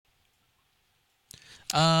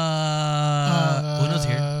Uno's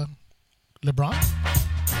here. LeBron?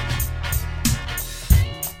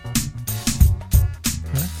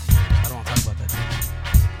 I don't want to talk about that,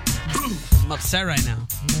 dude. I'm upset right now.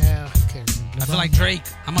 Yeah, okay. I feel like Drake.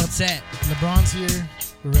 I'm upset. LeBron's here.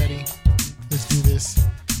 We're ready. Let's do this.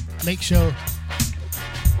 Lake Show.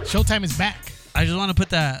 Showtime is back. I just want to put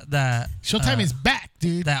that Showtime is back,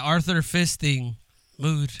 dude. that Arthur Fisting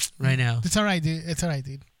mood right now. It's all right, dude. It's all right,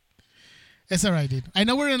 dude. It's all right, dude. I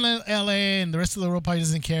know we're in LA and the rest of the world probably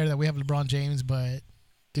doesn't care that we have LeBron James, but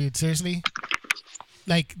dude, seriously,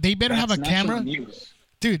 like they better have a camera.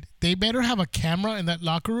 Dude, they better have a camera in that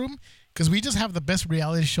locker room because we just have the best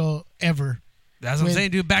reality show ever. That's what I'm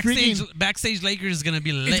saying, dude. Backstage Lakers is gonna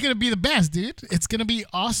be lit. It's gonna be the best, dude. It's gonna be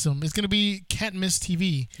awesome. It's gonna be can't miss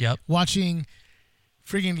TV. Yep. Watching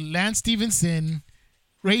freaking Lance Stevenson,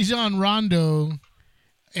 Rajon Rondo,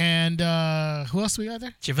 and who else we got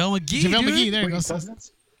there? JaVale McGee. JaVale dude. McGee. There you go.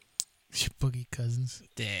 Cousins? Boogie Cousins.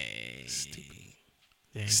 Dang.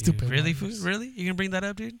 Dang, Stupid dude. Really? Warriors. Really? You gonna bring that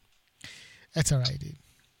up, dude? That's all right, dude.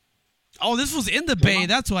 Oh, this was in the Bay.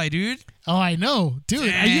 That's why, dude. Oh, I know,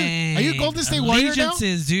 dude. Dang. Are you a Golden State Warrior now?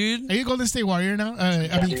 Allegiances, dude. Are you a Golden State Warrior now?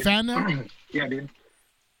 Dude. Fan now? Yeah, dude.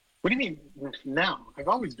 What do you mean now? I've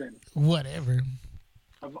always been. Whatever.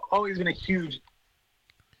 I've always been a huge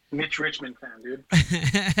Mitch Richmond fan, dude.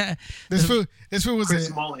 This fool was Chris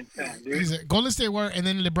a Mullin fan, dude. he's a Golden State Warrior, and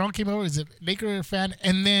then LeBron came over. He's a Laker fan,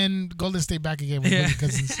 and then Golden State back again with Boogie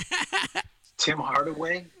Cousins. Tim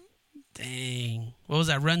Hardaway, Dang. What was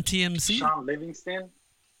that? Run TMC? Sean Livingston,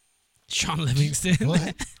 Sean Livingston.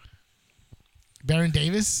 What? Baron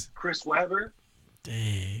Davis. Chris Webber.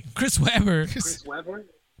 Dang. Chris Webber. Chris Webber.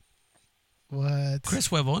 What?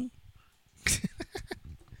 Chris Webber.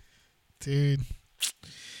 Dude.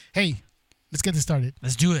 Hey, let's get this started.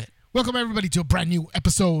 Let's do it. Welcome everybody to a brand new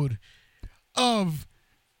episode of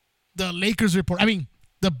the Lakers Report. I mean,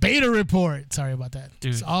 the Beta Report. Sorry about that.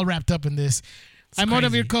 Dude. It's all wrapped up in this. I'm one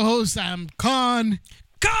of crazy. your co-hosts. I'm Con.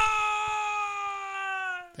 Go!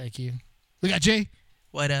 Thank you. We got Jay.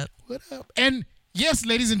 What up? What up? And yes,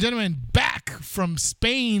 ladies and gentlemen, back from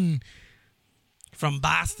Spain. From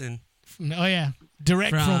Boston. Oh yeah,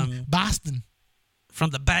 direct from Boston. From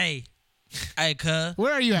the Bay. Hey, cuz.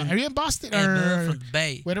 Where are you at? Are you in Boston Hey, or bud, from the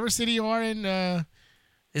Bay. whatever city you are in?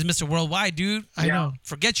 It's Mr. Worldwide, dude. I know.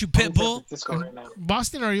 Forget you, I'm in San Pitbull. Francisco right now.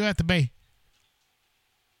 Boston, or are you at the Bay?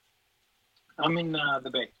 I'm in the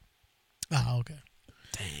Bay. Oh, okay.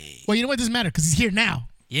 Dang. Well, you know what? Doesn't matter because he's here now.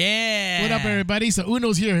 Yeah. What up, everybody? So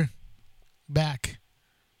Uno's here, back.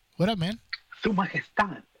 What up, man? Su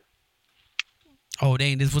Majestad. Oh,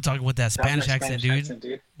 dang. This we're talking with that Spanish accent, dude.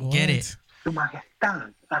 Get it. Su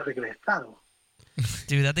Majestad ha regresado.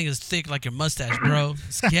 Dude, that thing is thick like your mustache, bro.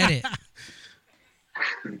 Let's get it.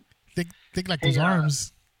 Think like those Hey,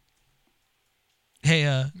 arms.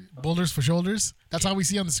 Hey, Boulders for shoulders. That's all we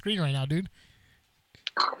see on the screen right now, dude.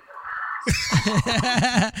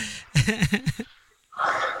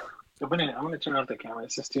 I'm gonna turn off the camera.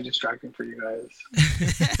 It's just too distracting for you guys.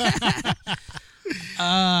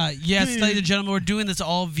 yes, ladies and gentlemen, we're doing this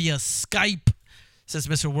all via Skype since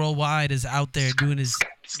Mr. Worldwide is out there doing his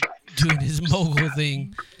mogul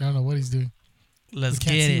thing. I don't know what he's doing. Let's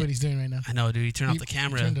Can't get see it. what he's doing right now. I know, dude. He turned off the He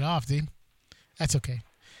camera. turned it off, dude. That's okay.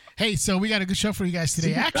 Hey, so we got a good show for you guys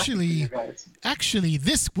today. Actually,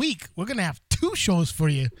 this week we're gonna have two shows for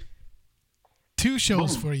you. Two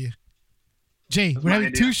shows for you. Jay, we're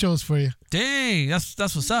having two shows for you. Dang, that's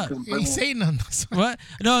what's up. He's saying on this. What?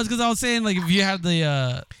 No, it's because I was saying like if you have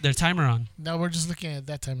the their timer on. No, we're just looking at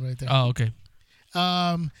that time right there. Oh, okay.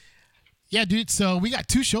 Yeah, dude. So we got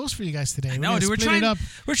two shows for you guys today. No, dude, we're split it up.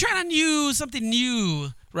 trying to do something new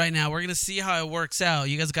right now. We're gonna see how it works out.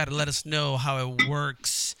 You guys got to let us know how it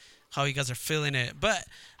works, how you guys are feeling it. But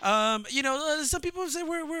some people say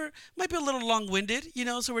we're might be a little long-winded,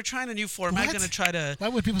 so we're trying a new format. What? Why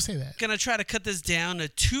would people say that? Gonna try to cut this down to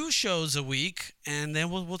 2 shows a week, and then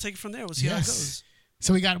we'll take it from there. We'll see how it goes.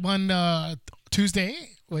 So we got one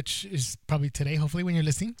Tuesday, which is probably today, hopefully when you're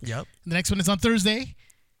listening. Yep. The next one is on Thursday.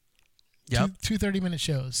 Yep. Two 30-minute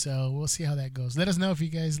shows. So we'll see how that goes. Let us know if you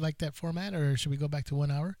guys like that format, or should we go back to 1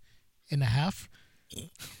 hour and a half?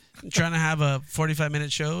 I'm trying to have a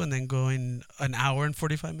 45-minute show and then going an hour and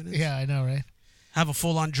 45 minutes. Yeah, I know, right? Have a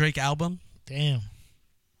full-on Drake album. Damn.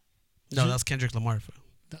 No, that's Kendrick Lamar.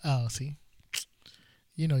 Oh, see?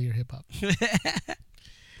 You know your hip-hop.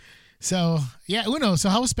 So, yeah, Uno, so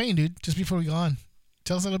how was Spain, dude? Just before we go on.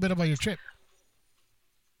 Tell us a little bit about your trip.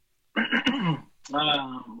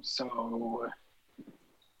 So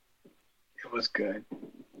it was good.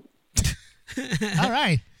 All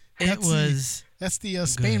right. That's the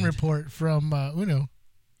Spain good report from Uno.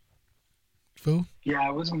 Food. Yeah,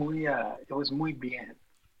 it was muy bien.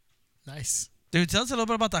 Nice. Dude, tell us a little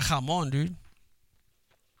bit about the jamon, dude.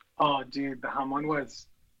 Oh, dude, the jamón was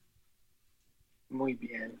muy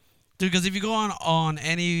bien. Dude, because if you go on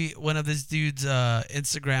any one of this dude's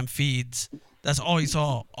Instagram feeds, that's all you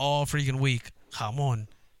saw all freaking week. Jamon,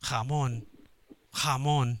 jamon,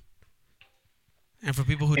 jamon. And for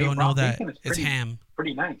people who Hey, don't know raw that, bacon is it's ham.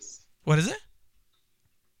 pretty nice. What is it?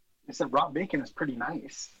 I said raw bacon is pretty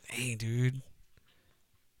nice. Dang, dude.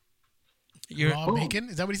 Raw bacon?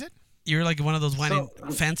 Is that what he said? You're like one of those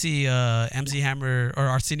fancy MC Hammer or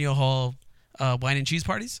Arsenio Hall wine and cheese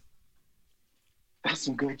parties? That's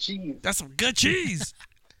some good cheese. That's some good cheese.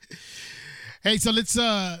 Hey, so let's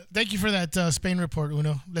thank you for that Spain report,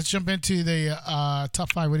 Uno. Let's jump into the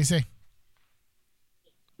top 5. What do you say?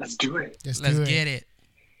 Let's do it. Let's get it.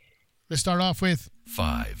 Let's start off with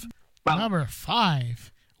 5. number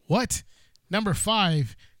 5. What? Number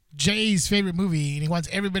 5. Jay's favorite movie, and he wants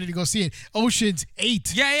everybody to go see it. Ocean's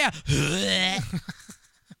 8. Yeah. I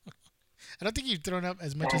don't think you've thrown up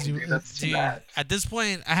as much as you. Dude, at this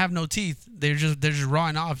point, I have no teeth. They're just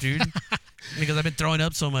rawing off, dude. Because I've been throwing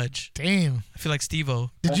up so much. Damn. I feel like Steve-O.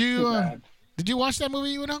 Did you watch that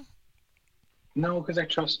movie, Uno? No, because I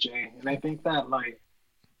trust Jay, and I think that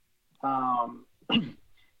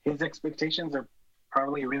his expectations are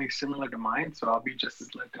probably really similar to mine, so I'll be just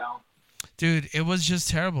as let down. Dude, it was just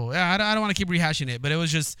terrible. Yeah, I don't want to keep rehashing it, but it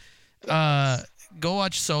was just go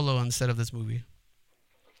watch Solo instead of this movie.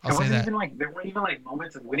 I'll say that. There weren't even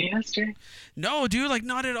moments of wittiness, Jay. No, dude,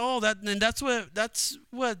 that's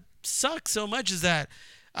what sucks so much is that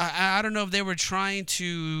I don't know if they were trying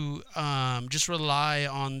to just rely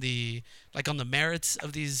on the merits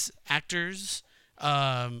of these actors,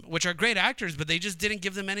 which are great actors, but they just didn't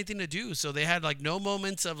give them anything to do. So they had no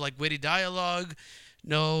moments of witty dialogue,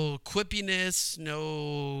 no quippiness,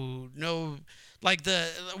 no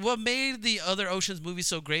what made the other Ocean's movies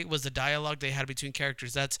so great was the dialogue they had between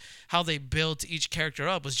characters. That's how they built each character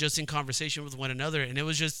up, was just in conversation with one another, and it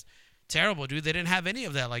was just terrible, dude. They didn't have any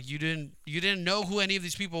of that. You didn't know who any of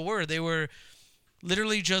these people were. They were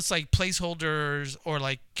literally just placeholders or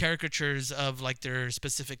caricatures of their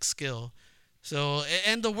specific skill. So,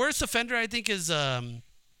 and the worst offender I think is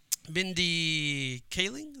Mindy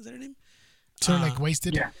Kaling, is that her name? Sort of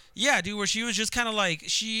wasted? Yeah, dude, where she was just kind of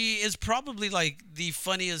she is probably the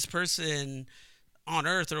funniest person on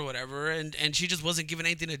earth or whatever, and she just wasn't given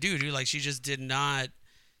anything to do, dude. She just did not,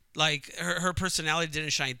 her personality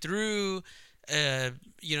didn't shine through.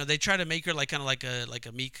 They try to make her kind of like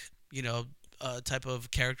a meek, type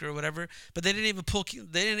of character or whatever, but they didn't even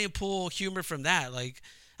pull humor from that. I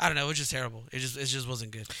don't know, it was just terrible. It just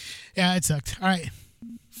wasn't good. Yeah, it sucked. All right.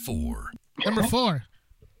 4. Number 4.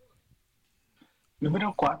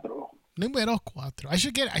 Número 4. Número 4. I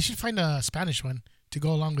should find a Spanish one to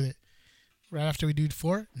go along with it. Right after we do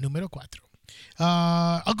 4, Número 4.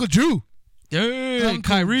 Uncle Drew. Hey, Uncle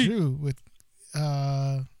Kyrie. Drew with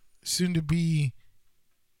soon to be.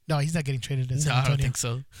 No, he's not getting traded as San No, I Antonio. don't think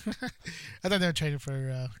so. I thought they were traded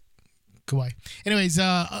for Kawhi. Anyways,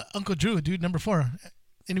 Uncle Drew, dude, number 4.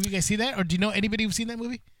 Any of you guys see that, or do you know anybody who's seen that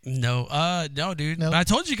movie? No, no, dude. No. But I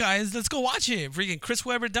told you guys, let's go watch it. Freaking Chris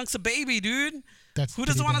Webber dunks a baby, dude. Who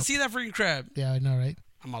doesn't want to see that freaking crap? Yeah, I know, right?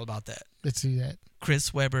 I'm all about that. Let's see that.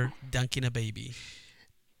 Chris Webber dunking a baby.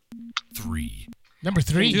 3. Number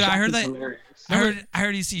 3. Dude, I heard that. Hilarious. I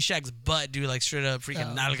heard you see Shaq's butt, dude, straight up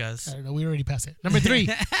freaking nalgas. I don't know. We already passed it. Number 3.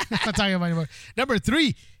 I'm not talking about anymore. Number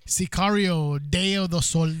 3. Sicario, Deo do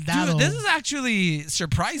Soldado. Dude, this is actually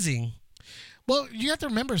surprising. Well, you have to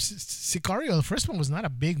remember, Sicario, the first one was not a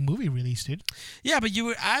big movie release, dude. Yeah, but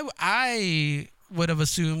I would have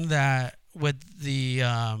assumed that with the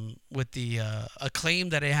acclaim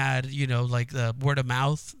that it had, the word of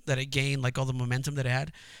mouth that it gained, all the momentum that it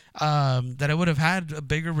had, that it would have had a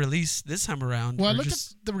bigger release this time around. Well, I looked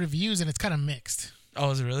at the reviews and it's kind of mixed.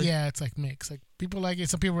 Oh, is it really? Yeah, it's mixed. People like it.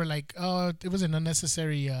 Some people were like, "Oh, it was an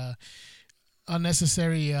unnecessary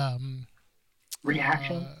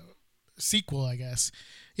reaction." Sequel, I guess.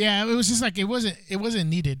 Yeah, it was just it wasn't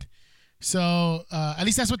needed. So at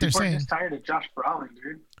least that's what they're saying. I'm just tired of Josh Brolin,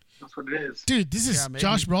 dude. That's what it is. Dude, this is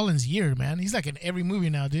Josh Brolin's year, man. He's in every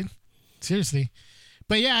movie now, dude. Seriously.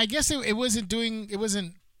 But yeah, I guess it wasn't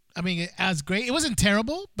as great. It wasn't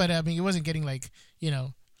terrible, but it wasn't getting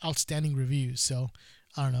outstanding reviews. So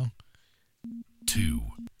I don't know. 2.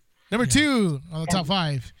 Number 2 on the top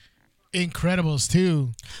 5, Incredibles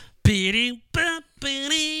 2. Oh,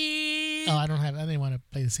 I didn't want to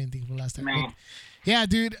play the same thing from last time. Man. Yeah,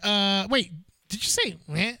 dude. Wait, did you say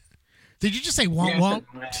meh? Did you just say womp womp?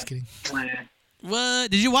 Just kidding.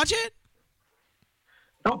 What? Did you watch it?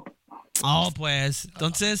 Nope. Oh, pues.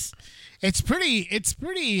 Entonces, It's pretty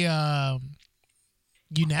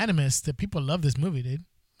unanimous that people love this movie, dude.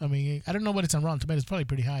 I mean, I don't know what it's on Rotten Tomatoes. It's probably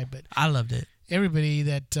pretty high, but I loved it. everybody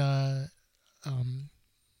that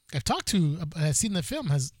I've talked to has seen the film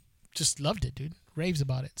has just loved it, dude. Raves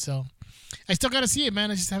about it. So I still got to see it,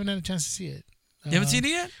 man. I just haven't had a chance to see it. You haven't seen it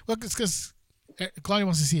yet? Well, it's because Claudia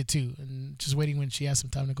wants to see it too, and just waiting when she has some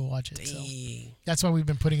time to go watch it. Dang. So that's why we've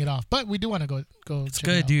been putting it off. But we do want to go. It's check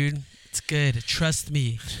good, it out. dude. It's good. Trust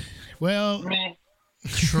me. Well, Meh.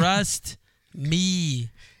 Trust me.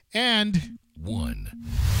 and 1,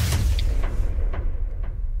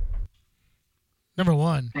 number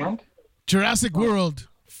 1, And Jurassic World: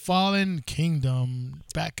 Fallen Kingdom,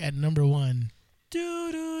 back at number 1.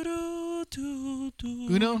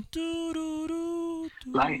 Uno,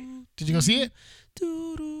 Life did you go see it?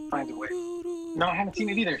 finds a way. No, I haven't seen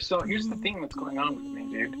it either. So here's the thing that's going on with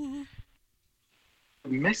me, dude. I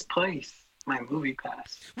misplaced my movie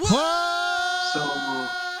pass. So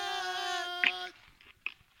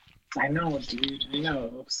I know, dude. I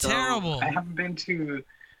know. So Terrible. I haven't been to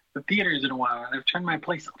the theaters in a while, and I've turned my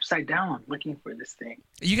place upside down looking for this thing.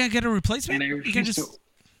 You gonna get a replacement? And I You can refuse just. to.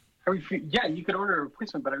 Yeah, you could order a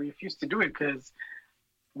replacement, but I refuse to do it because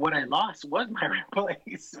what I lost was my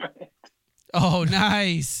replacement. Oh,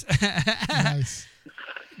 nice. Nice.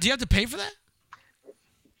 Do you have to pay for that?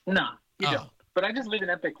 No, you Oh. don't. But I just live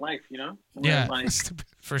an epic life, you know? Yeah. Like,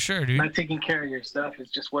 For sure, dude. not taking care of your stuff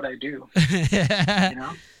is just what I do, you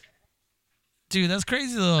know? Dude, that's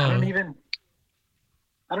crazy I though.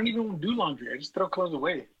 don't even do laundry. I just throw clothes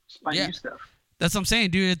away. Just buy Yeah. new stuff. That's what I'm saying,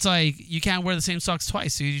 dude. It's like you can't wear the same socks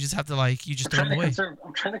twice, so you just have to you just throw them away.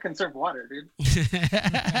 I'm trying to conserve water, dude.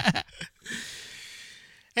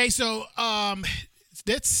 Hey, so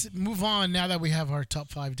let's move on now that we have our top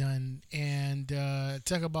 5 done and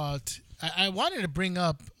talk about. I wanted to bring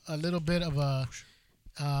up a little bit of a,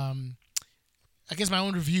 I guess my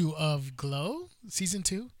own review of Glow season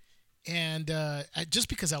 2, and just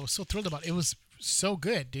because I was so thrilled about it, it was so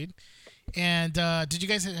good, dude. And did you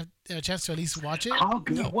guys have a chance to at least watch it? How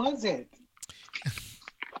good was it?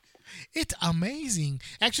 It's amazing.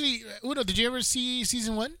 Actually, Uno, did you ever see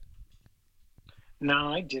season 1?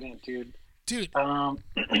 No, I didn't, dude. Dude, Yeah.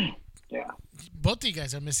 both of you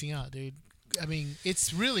guys are missing out, dude. I mean,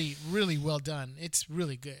 it's really, really well done. It's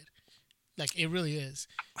really good. Like, it really is.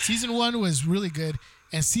 Season 1 was really good,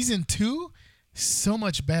 and season 2, so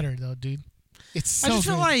much better, though, dude. It's so I just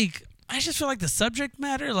good. feel like the subject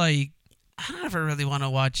matter, like I don't ever really want to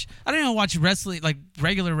watch. I don't even watch wrestling, like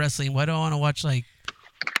regular wrestling. Why do I want to watch like?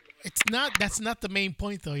 It's not. That's not the main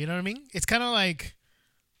point, though. You know what I mean? It's kind of like,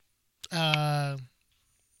 I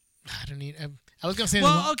don't need. I was gonna say.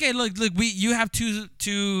 Well, okay, look. You have two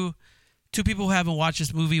people who haven't watched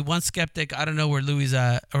this movie. One skeptic. I don't know where Louis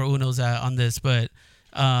at or Uno's at on this, but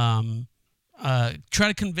try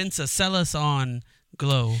to convince us, sell us on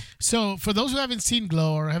Glow. So, for those who haven't seen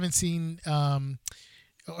Glow or haven't seen,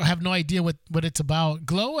 or have no idea what it's about,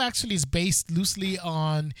 Glow actually is based loosely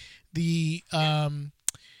on the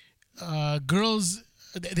girls,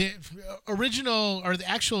 the original or the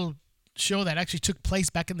actual show that actually took place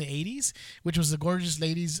back in the 80s, which was the Gorgeous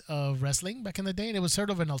Ladies of Wrestling back in the day. And it was sort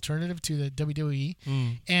of an alternative to the WWE.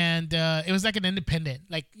 And it was like an independent,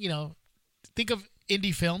 like, you know, think of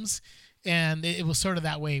indie films. And it was sort of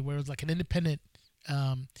that way, where it was like an independent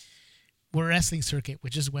wrestling circuit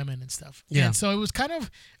with just women and stuff. Yeah. And so it was kind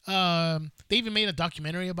of, they even made a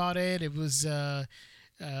documentary about it. It was, it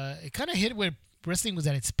kind of hit where wrestling was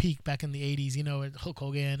at its peak back in the 80s, you know, with Hulk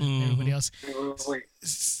Hogan and everybody else. Wait.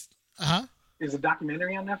 Uh-huh. Is a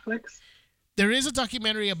documentary on Netflix? There is a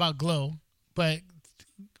documentary about Glow, but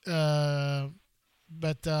no,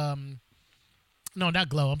 not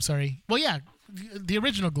Glow. I'm sorry. Well, yeah, the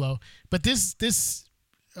original Glow. But this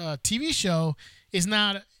TV show is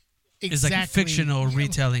not exactly. It's like a fictional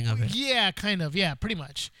retelling of it. Yeah, kind of. Yeah, pretty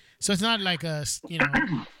much. So it's not like a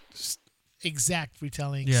exact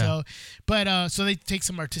retelling. Yeah. So, but so they take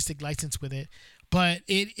some artistic license with it, but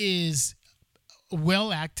it is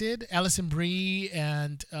well acted. Alison Brie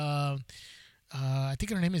and I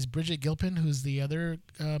think her name is Bridget Gilpin, who's the other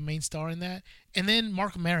main star in that, and then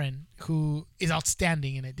Mark Maron, who is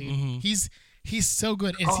outstanding in it, dude. Mm-hmm. He's so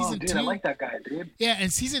good. In season dude, 2, I like that guy, dude. yeah,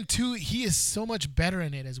 and season 2, he is so much better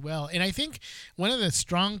in it as well. And I think one of the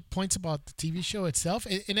strong points about the TV show itself,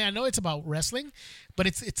 and I know it's about wrestling, but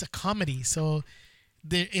it's a comedy, so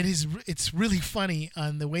it's really funny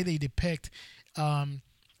on the way they depict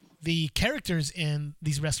the characters in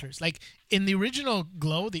these wrestlers. Like in the original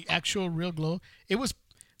Glow, the actual real Glow, there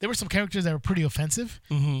were some characters that were pretty offensive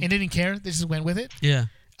and they didn't care. They just went with it. Yeah.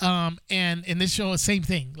 And in this show, same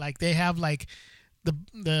thing. Like they have like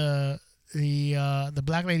the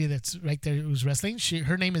black lady that's right there who's wrestling.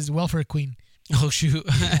 Her name is Welfare Queen. Oh shoot!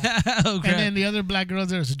 Oh crap! And then the other black girl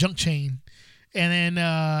there is a Junk Chain, and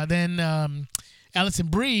then Alison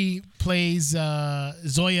Brie plays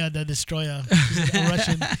Zoya the Destroyer, she's a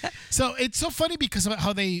Russian. So it's so funny because of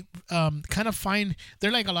how they kind of find,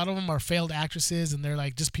 they're like, a lot of them are failed actresses and they're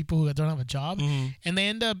like just people who don't have a job, and they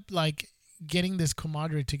end up like getting this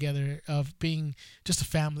camaraderie together of being just a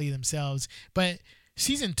family themselves. But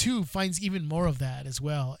season 2 finds even more of that as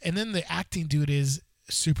well. And then the acting, dude, is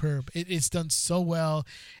superb. It's done so well,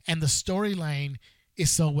 and the storyline is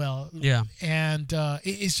so well. Yeah. And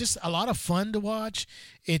it's just a lot of fun to watch.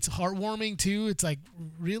 It's heartwarming too. It's like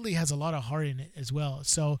really has a lot of heart in it as well.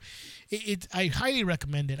 So I highly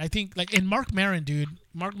recommend it. I think like, and Mark Maron, dude,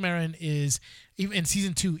 Mark Maron is even in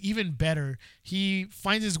season 2 even better. He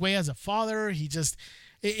finds his way as a father.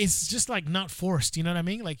 It's just like not forced, you know what I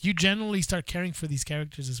mean? Like you generally start caring for these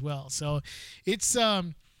characters as well. So it's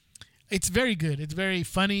very good. It's very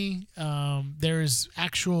funny. There's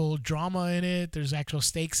actual drama in it. There's actual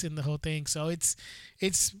stakes in the whole thing. So it's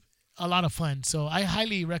a lot of fun. So I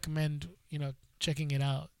highly recommend, checking it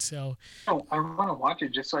out. So I want to watch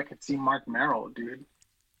it just so I could see Mark Merrill, dude.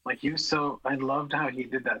 Like I loved how he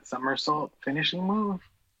did that somersault finishing move.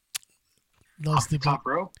 Off the top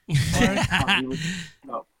rope.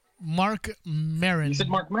 Mark Maron. You said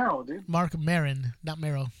Mark Merrill, dude. Mark Maron, not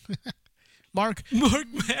Merrill. Mark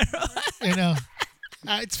Merrill.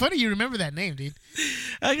 It's funny you remember that name, dude.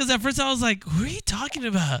 Because at first I was like, who are you talking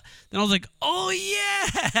about? Then I was like, oh,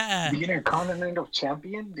 yeah. The Intercontinental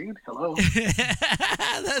Champion, dude. Hello.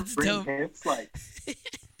 That's great dope. Hits like,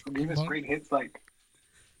 gave us great hits like.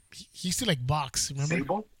 He used to like box, remember?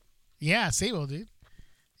 Sable? Yeah, Sable, dude.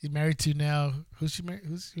 He's married to now. Who's she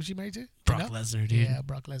married to? Brock Lesnar, dude. Yeah,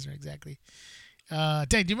 Brock Lesnar, exactly. Dang,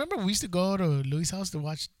 do you remember we used to go to Louis' house to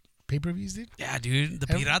watch pay-per-views, dude? Yeah, dude. The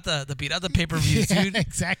Pirata pay-per-views, dude.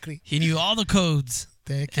 Exactly. He knew all the codes.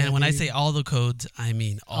 And when I say all the codes, I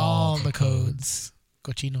mean all the codes.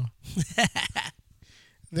 Cochino.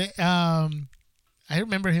 I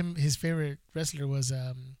remember his favorite wrestler was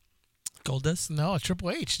Goldust? No, Triple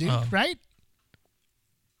H, dude. Oh. Right?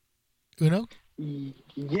 Uno?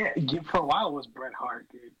 Yeah, for a while it was Bret Hart,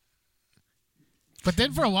 dude. But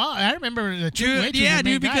then for a while, I remember the Triple H. Yeah, was the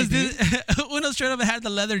main dude, guy, because Uno straight up had the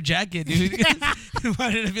leather jacket, dude. He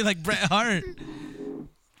wanted to be like Bret Hart.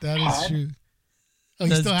 That is true. Oh, you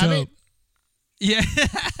That's still have dope. it? Yeah.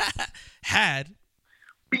 Had.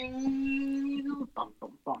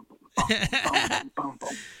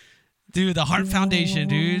 Dude, the Hart Foundation,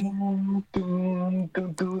 dude.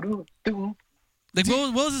 Like,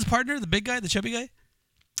 what was his partner? The big guy? The chubby guy?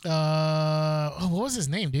 What was his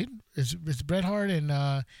name, dude? It's Bret Hart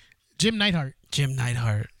and Jim Neidhart. Jim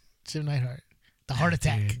Neidhart. The heart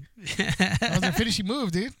attack. That was their finishing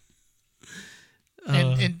move, dude.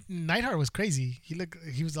 And Neidhart was crazy.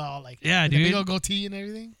 He was all like, yeah, with dude. the big old goatee and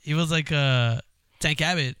everything. He was like Tank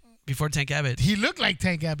Abbott before Tank Abbott. He looked like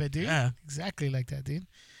Tank Abbott, dude. Yeah, exactly like that, dude.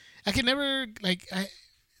 I could never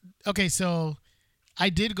okay, so I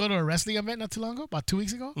did go to a wrestling event not too long ago, about 2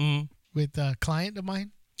 weeks ago, with a client of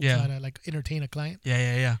mine. Yeah, trying to like entertain a client.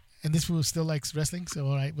 Yeah. And this fool still likes wrestling, so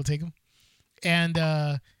all right, we'll take him. And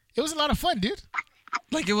it was a lot of fun, dude.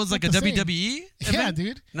 Like it was like a WWE event? Yeah,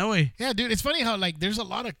 dude. No way. Yeah, dude. It's funny how like there's a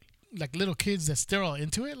lot of like little kids that still are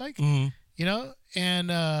into it, like and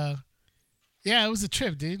yeah, it was a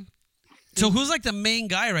trip, dude. So who's like the main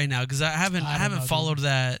guy right now? Because I haven't followed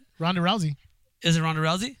that. Ronda Rousey. Is it Ronda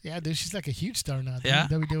Rousey? Yeah, dude. She's like a huge star now. Dude, yeah.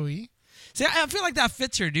 WWE. See, I feel like that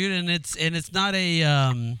fits her, dude, and it's not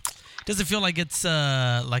a doesn't feel like it's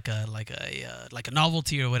like a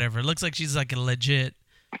novelty or whatever. It looks like she's like a legit,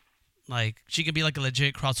 like she could be like a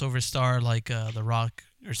legit crossover star, like The Rock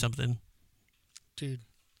or something. Dude,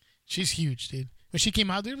 she's huge, dude. When she came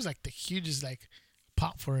out, dude, it was like the hugest like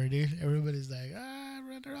pop for her, dude. Everybody's like,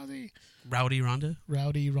 Ronda Rousey. Rowdy Ronda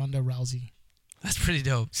Rousey. That's pretty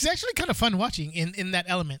dope. She's actually kind of fun watching in that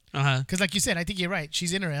element. Because like you said, I think you're right.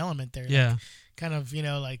 She's in her element there. Yeah. Like, kind of,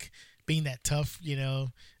 like being that tough,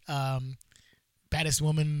 baddest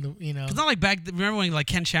woman, It's not like remember when like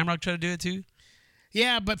Ken Shamrock tried to do it too?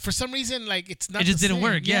 Yeah, but for some reason, like it's not. It just didn't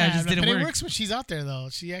work. Yeah, it just didn't work. It works when she's out there though.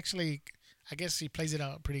 She actually, I guess she plays it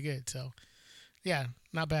out pretty good. So, yeah,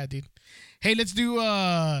 not bad, dude. Hey, let's do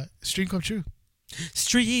Stream Come True.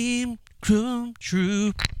 Stream Come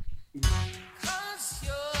True.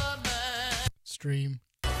 Stream.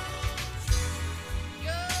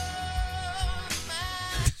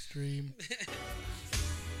 Stream.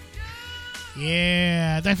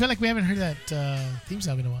 Yeah, I feel like we haven't heard that theme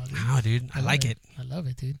song in a while. Dude. Oh, dude, I like it. I love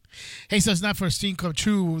it, dude. Hey, so it's not for a stream come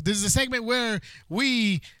true. This is a segment where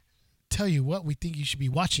we tell you what we think you should be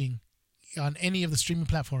watching on any of the streaming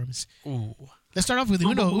platforms. Ooh. Let's start off with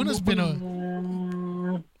Uno. Uno's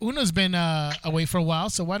been away for a while,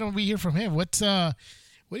 so why don't we hear from him? What do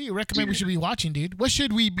you recommend we should be watching, dude? What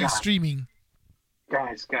should we be streaming?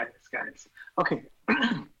 Guys. Okay.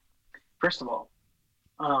 First of all,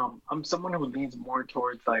 I'm someone who leans more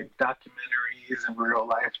towards like documentaries and real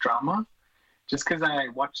life drama. Just because I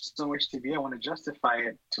watch so much TV, I want to justify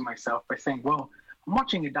it to myself by saying, well, I'm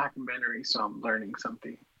watching a documentary, so I'm learning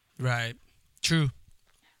something. Right. True.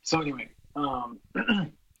 So anyway, one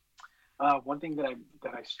thing that I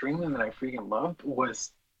streamed and that I freaking loved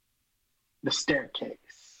was The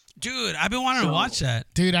Staircase. Dude, I've been wanting to watch that.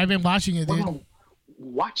 Dude, I've been watching it, dude. Well,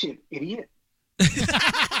 watch it, idiot.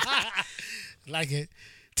 Like it.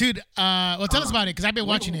 Dude, well, tell us about it, because I've been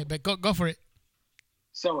watching it, but go for it.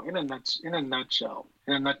 So, in a nutshell,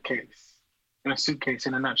 in a nutcase, in a suitcase,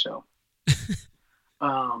 in a nutshell,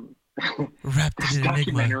 Wrapped this in enigma.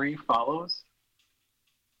 documentary follows.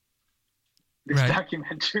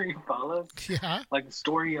 Yeah. Like the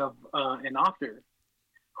story of an author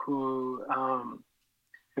who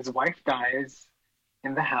his wife dies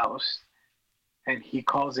in the house, and he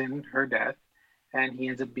calls in her death, and he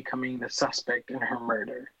ends up becoming the suspect in her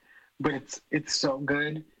murder. But it's so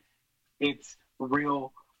good. It's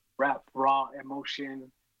real, raw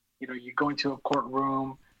emotion. You know, you go into a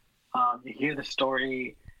courtroom, you hear the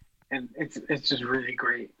story, and it's just really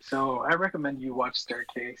great. So I recommend you watch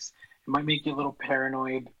Staircase. It might make you a little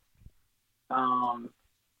paranoid,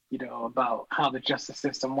 about how the justice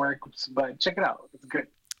system works, but check it out. It's good.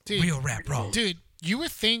 Dude, Real rap raw. Dude, you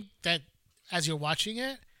would think that as you're watching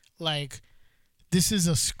it, like, this is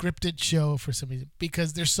a scripted show for some reason,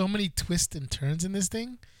 because there's so many twists and turns in this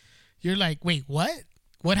thing. You're like, wait, what?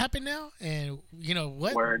 What happened now? And you know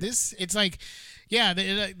what? Word. It's like, yeah,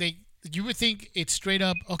 they you would think it's straight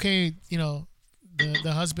up, okay,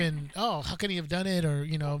 the husband, oh, how can he have done it, or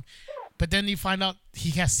but then you find out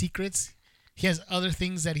he has secrets, he has other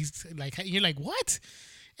things that he's like, you're like, what?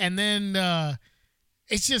 And then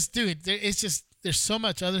it's just, dude, there's so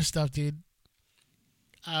much other stuff, dude.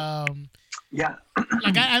 Yeah.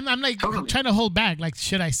 Like I'm like Totally. trying to hold back. Like,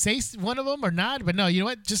 should I say one of them or not? But no, you know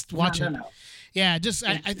what? Just watch it. No. Yeah, just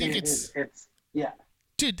I think it's yeah.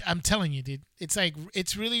 dude. I'm telling you, dude. It's like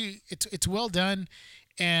it's it's well done,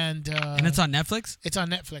 and it's on Netflix? It's on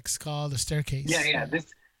Netflix, called The Staircase. Yeah.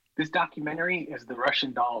 This documentary is the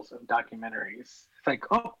Russian dolls of documentaries. It's like,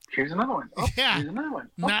 oh, here's another one. Oh, Yeah. here's another one.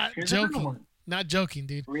 Oh, Not here's another joking. one. Not joking,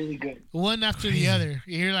 dude. Really good. One after the other.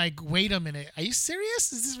 You're like, wait a minute. Are you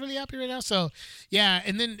serious? Is this really happening right now? So, yeah.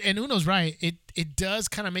 And Uno's right. It does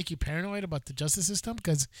kind of make you paranoid about the justice system,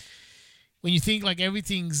 because when you think like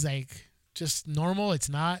everything's like just normal, it's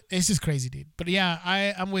not. It's just crazy, dude. But yeah,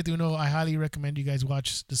 I'm with Uno. I highly recommend you guys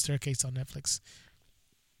watch The Staircase on Netflix.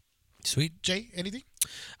 Sweet. Jay, anything?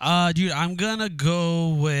 Dude, I'm gonna go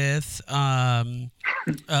with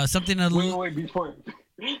something a little. Wait, before.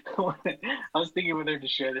 I was thinking whether to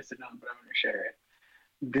share this or not, but I'm going to share it.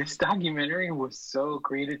 This documentary was so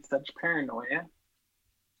created such paranoia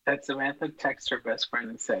that Samantha texted her best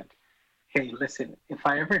friend and said, hey, listen, if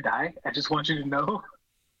I ever die, I just want you to know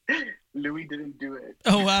Louis didn't do it.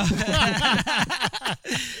 Oh, wow.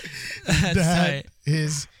 That's That tight.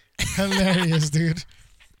 is hilarious, dude.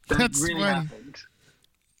 That That's really funny. happened.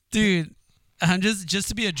 Dude, I'm just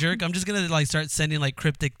to be a jerk, I'm just gonna like start sending like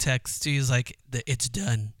cryptic texts to you, like it's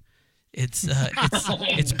done, it's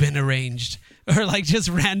been arranged, or like just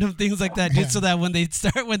random things like that, just so that when they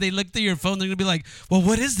look through your phone, they're gonna be like, well,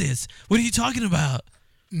 what is this? What are you talking about?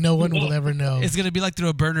 No one will ever know. It's gonna be like through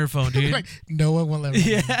a burner phone, dude. Like, no one will ever know.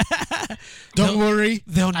 Yeah. Don't worry.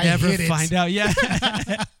 They'll I never hid it. find out. Yeah.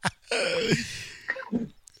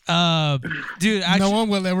 Dude, actually, No one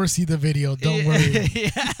will ever see the video. Don't worry. Yeah.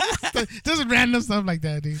 Just random stuff like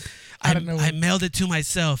that, dude. I don't know. I mailed it to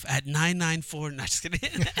myself at 994. Not just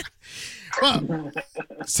kidding. Well,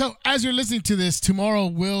 so as you're listening to this, tomorrow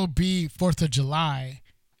will be 4th of July.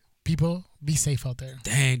 People, be safe out there.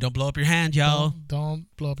 Dang, don't blow up your hand, y'all. Don't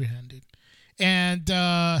blow up your hand, dude. And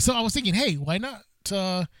so I was thinking, hey, why not?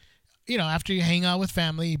 After you hang out with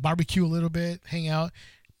family, barbecue a little bit, hang out,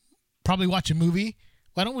 probably watch a movie.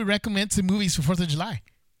 Why don't we recommend some movies for 4th of July?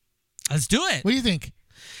 Let's do it. What do you think?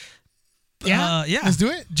 Yeah? Yeah. Let's do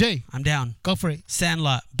it? Jay, I'm down. go for it.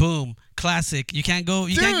 Sandlot, boom, classic. You can't go.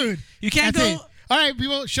 You Dude, can't that's go. it. All right,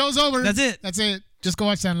 people, show's over. That's it. That's it. Just go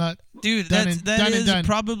watch Sandlot. Dude, Done that and is done.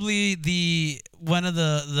 probably one of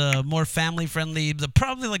the more family friendly,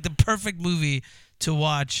 probably like the perfect movie to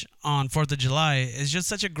watch on 4th of July. It's just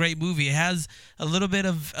such a great movie. It has a little bit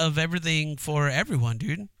of everything for everyone,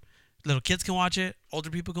 dude. Little kids can watch it. Older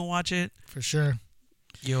people can watch it. For sure.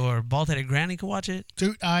 Your bald-headed granny can watch it.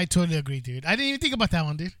 Dude, I totally agree, dude. I didn't even think about that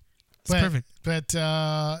one, dude. It's perfect. But,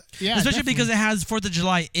 yeah. Especially definitely. because it has 4th of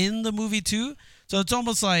July in the movie, too. So it's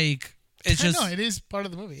almost like it's just... No, it is part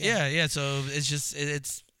of the movie. Yeah. So it's just...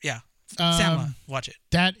 Yeah. Sandlot. Watch it.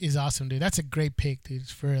 That is awesome, dude. That's a great pick, dude.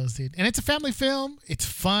 For reals, dude. And it's a family film. It's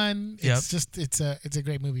fun. It's just it's a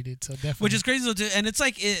great movie, dude. So definitely. Which is crazy though, too. And it's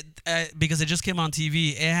like because it just came on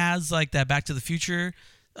TV. It has like that Back to the Future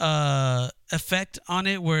effect on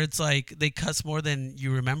it, where it's like they cuss more than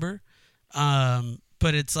you remember.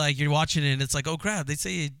 But it's like you're watching it, and it's like, oh crap, they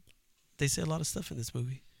say a lot of stuff in this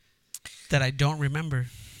movie that I don't remember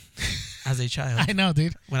as a child. I know,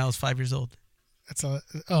 dude. When I was 5 years old. That's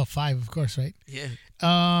 5, of course, right?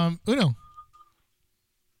 Yeah. Uno.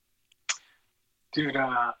 Dude,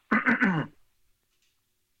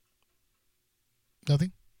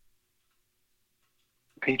 Nothing?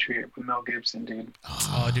 Patriot with Mel Gibson, dude.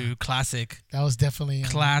 Oh, dude, classic. That was definitely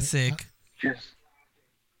Classic. Just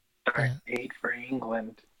hate for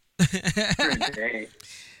England for a day.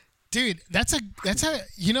 Dude, that's a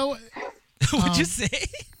you know What'd you say?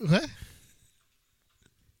 what?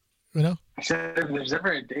 You know? I said if there's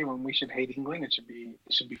ever a day when we should hate England, it should be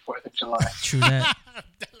 4th of July. True that. I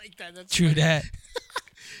like that. That's True funny. that.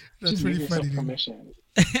 That's Just pretty give yourself funny, dude. permission.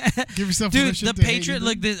 Give yourself Dude, permission the to hate Patriot.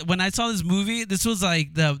 England. Look, when I saw this movie, this was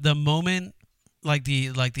like the moment, like the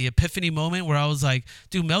epiphany moment where I was like,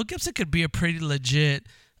 dude, Mel Gibson could be a pretty legit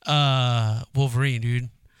Wolverine, dude.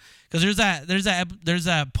 Because there's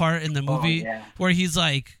that part in the movie where he's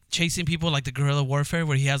like chasing people, like the guerrilla warfare,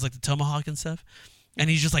 where he has like the tomahawk and stuff. And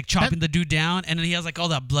he's just like chopping the dude down, and then he has like all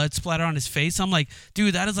that blood splatter on his face. I'm like,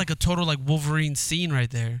 dude, that is like a total like Wolverine scene right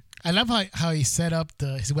there. I love how he set up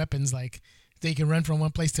his weapons, like they can run from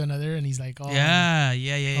one place to another, and he's like, oh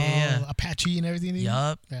Yeah. Apache and everything. Dude.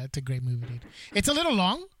 Yup. Yeah, it's a great movie, dude. It's a little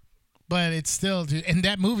long, but it's still, dude. And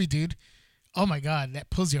that movie, dude, oh my god, that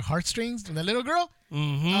pulls your heartstrings. The little girl.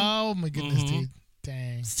 Mm-hmm. Oh my goodness, dude.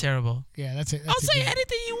 Dang. It's terrible. Yeah, that's it. I'll say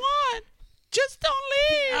anything you want. Just don't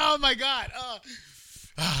leave. Oh my god.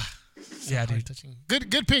 Yeah, dude. Touching.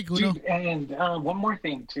 Good pick, Uno. Dude, and one more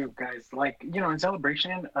thing too, guys. Like, in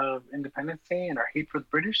celebration of Independence Day and our hate for the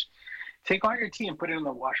British, take all your tea and put it in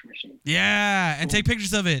the wash machine. Yeah, and take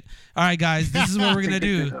pictures of it. All right, guys, this is what we're gonna Take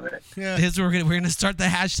do. pictures of it. Yeah. This is what we're gonna start the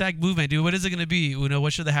hashtag movement, dude. What is it gonna be? Uno,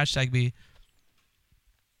 what should the hashtag be?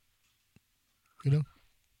 Uno.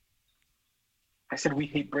 I said we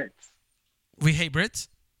hate Brits. We hate Brits.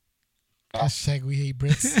 Hashtag we hate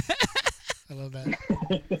Brits. I love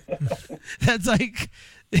that. That's like,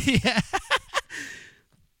 yeah.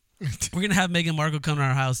 We're gonna have Meghan Markle come to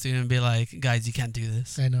our house, dude, and be like, guys, you can't do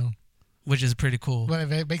this, I know. which is pretty cool. But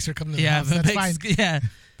if it makes her come to the Yeah, house, if it that's makes- fine. yeah.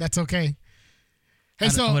 That's okay. Hey, I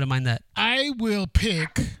so wouldn't mind that. I will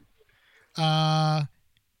pick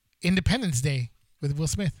Independence Day with Will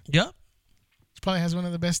Smith. Yep. He probably has one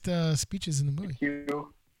of the best speeches in the movie.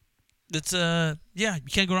 You. It's yeah, you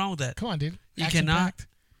can't go wrong with that. Come on, dude. You cannot Action-packed,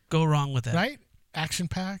 go wrong with that. right? Action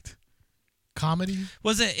packed, comedy.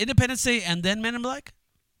 Was it Independence Day and then Men in Black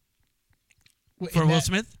In for Will that-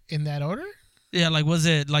 Smith? in that order? Yeah, like was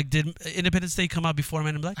it like did Independence Day come out before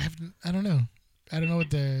Men in Black? I don't know. I don't know what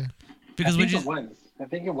Because I when think you, it was. I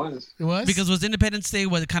think it was. it was. because was Independence Day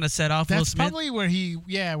what kind of set off Will that's Smith? probably where he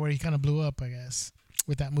kind of blew up, I guess,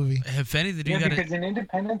 with that movie. If anything, Yeah, you got because in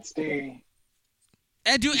Independence Day,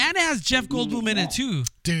 and dude, and it has Jeff Goldblum in it too.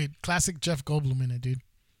 Dude, classic Jeff Goldblum in it, dude.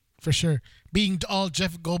 For sure. Being all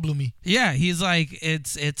Jeff Goldblumy. Yeah, he's like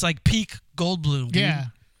it's like peak Goldblum. Dude.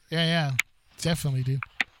 Yeah. Definitely, dude.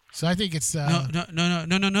 So I think it's No.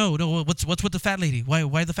 What's with the fat lady?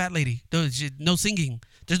 Why the fat lady? No singing.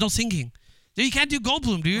 There's no singing. Dude, you can't do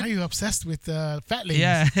Goldblum, dude. why are you obsessed with fat ladies?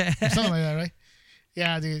 Yeah. Or something like that, right?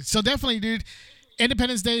 Yeah, dude. So definitely, dude,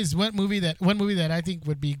 Independence Day is one movie that I think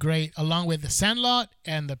would be great, along with The Sandlot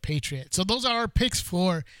and The Patriot. So those are our picks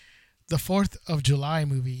for the 4th of July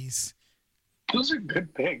movies. those are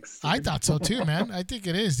good picks. I thought so too, man. I think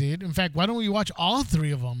it is, dude. In fact, why don't we watch all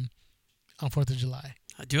 3 of them on 4th of July?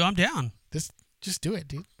 Dude, I'm down. Just do it,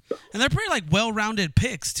 dude. And they're pretty like well-rounded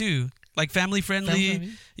picks too. Like family friendly.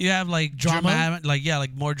 Family-friendly. You have like Drama.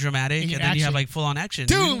 like more dramatic, And and then you have action. like full-on action.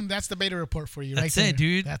 Boom! Dude. That's the beta report for you, That's right it, there.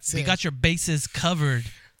 dude. That's We it. got your bases covered.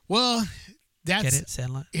 Well, that's Get it,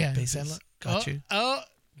 Sandlot? Yeah, Bases. Sandlot. Got Oh, you. Oh,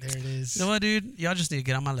 there it is. You know what, dude? Y'all just need to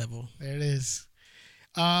get on my level. There it is.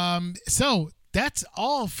 So that's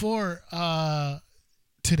all for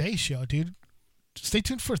today's show, dude. stay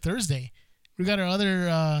tuned for Thursday. We got our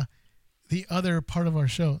other the other part of our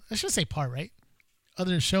show. I should say part, right?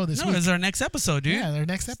 Other show this week. No, it's our next episode, dude. Yeah, our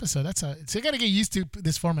next episode. So you got to get used to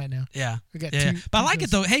this format now. Yeah. We got yeah. two. But I like it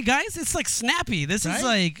though. Hey guys, it's like snappy. This is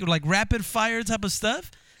Right? like rapid fire type of stuff.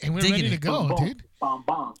 And we're Digging ready to it. go, Boom, dude. Bomb,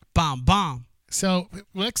 bomb. Bomb, bomb. So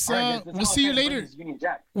let's All right, guys, we'll see you later. Union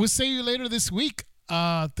Jack. We'll see you later this week,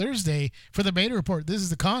 Thursday, for the beta report. This is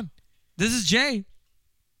the con. This is Jay.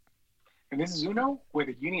 And this is Uno with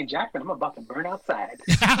a Union Jack, and I'm about to burn outside.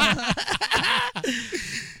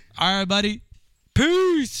 All right, buddy.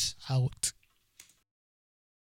 Peace. Out.